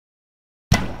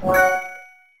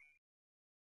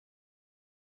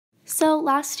So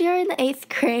last year in the 8th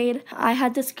grade, I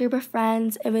had this group of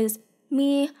friends. It was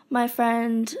me, my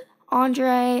friend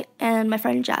Andre, and my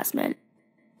friend Jasmine.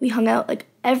 We hung out like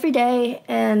every day,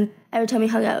 and every time we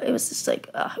hung out, it was just like,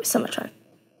 it was so much fun.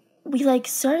 We like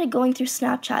started going through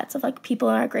Snapchats of like people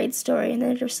in our grade story, and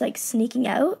they're just like sneaking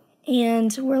out.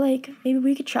 And we're like, maybe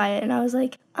we could try it. And I was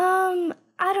like, I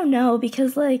don't know,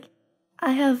 because like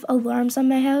I have alarms on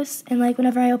my house, and like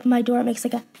whenever I open my door, it makes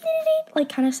like a like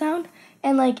kind of sound.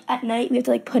 And like at night, we have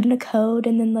to like put in a code,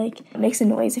 and then like it makes a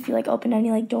noise if you like open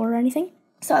any like door or anything.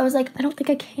 So I was like, I don't think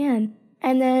I can.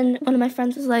 And then one of my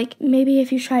friends was like, maybe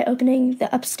if you try opening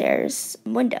the upstairs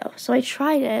window. So I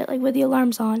tried it like with the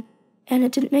alarms on, and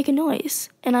it didn't make a noise.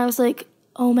 And I was like,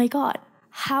 oh my God,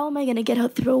 how am I gonna get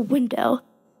out through a window?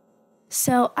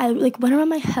 So I like went around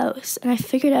my house, and I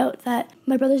figured out that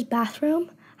my brother's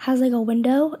bathroom has like a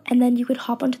window, and then you could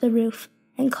hop onto the roof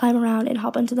and climb around and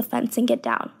hop onto the fence and get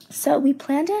down. So we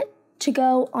planned it to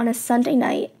go on a Sunday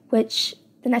night, which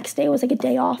the next day was like a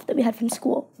day off that we had from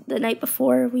school. The night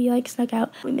before we like snuck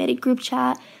out, we made a group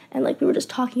chat, and like we were just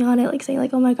talking on it, like saying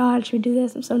like, oh my God, should we do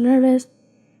this? I'm so nervous.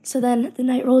 So then the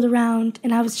night rolled around,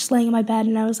 and I was just laying in my bed,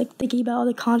 and I was like thinking about all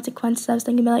the consequences. I was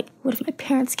thinking about like, what if my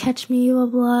parents catch me, blah,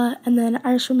 blah. And then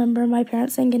I just remember my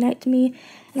parents saying goodnight to me,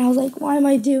 and I was like, why am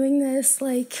I doing this?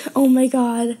 Like, oh my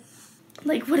God.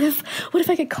 Like, what if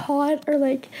I get caught, or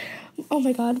like, oh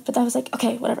my God. But I was like,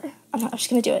 okay, whatever. I'm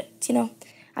just gonna do it, you know?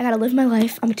 I gotta live my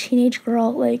life. I'm a teenage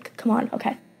girl. Like, come on,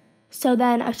 okay. So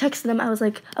then I texted them. I was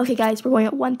like, okay, guys, we're going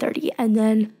at 1:30. And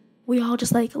then we all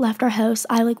just like left our house.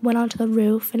 I like went onto the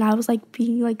roof, and I was like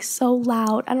being like so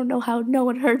loud. I don't know how no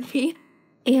one heard me.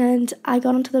 And I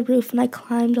got onto the roof, and I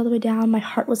climbed all the way down. My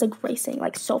heart was like racing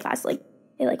like so fast, like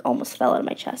it like almost fell out of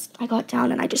my chest. I got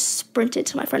down, and I just sprinted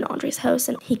to my friend Andre's house,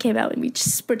 and he came out, and we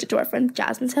just sprinted to our friend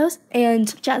Jasmine's house.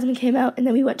 And Jasmine came out, and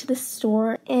then we went to the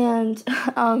store, and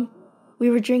we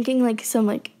were drinking like some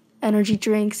like energy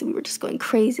drinks, and we were just going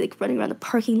crazy, like running around the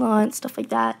parking lot and stuff like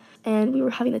that. And we were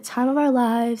having the time of our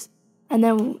lives. And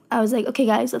then I was like, okay,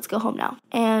 guys, let's go home now.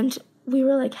 And we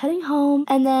were like heading home,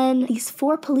 and then these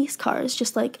 4 police cars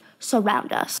just like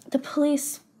surround us. The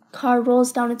police car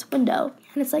rolls down its window,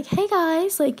 and it's like, hey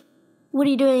guys, like, what are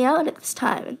you doing out at this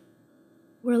time? And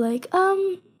we're like,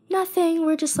 nothing,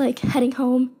 we're just like heading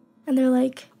home. And they're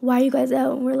like, why are you guys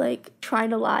out? And we're like trying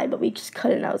to lie, but we just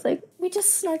couldn't. I was like, we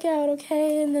just snuck out,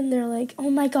 okay? And then they're like, oh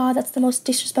my God, that's the most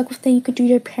disrespectful thing you could do to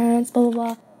your parents, blah, blah,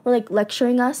 blah. We're like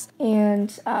lecturing us, and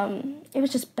it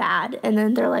was just bad. And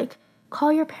then they're like,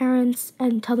 call your parents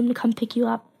and tell them to come pick you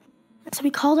up. So we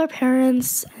called our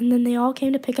parents, and then they all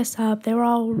came to pick us up. They were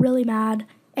all really mad.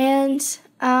 And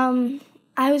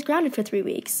I was grounded for 3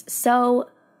 weeks. So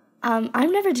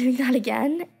I'm never doing that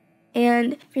again.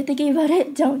 And if you're thinking about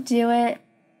it, don't do it.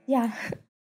 Yeah.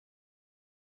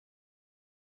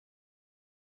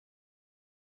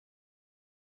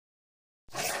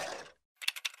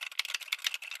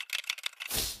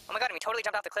 Oh my God, and we totally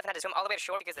jumped off the cliff and had to swim all the way to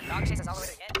shore because the dog chased us all the way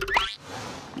to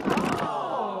the end.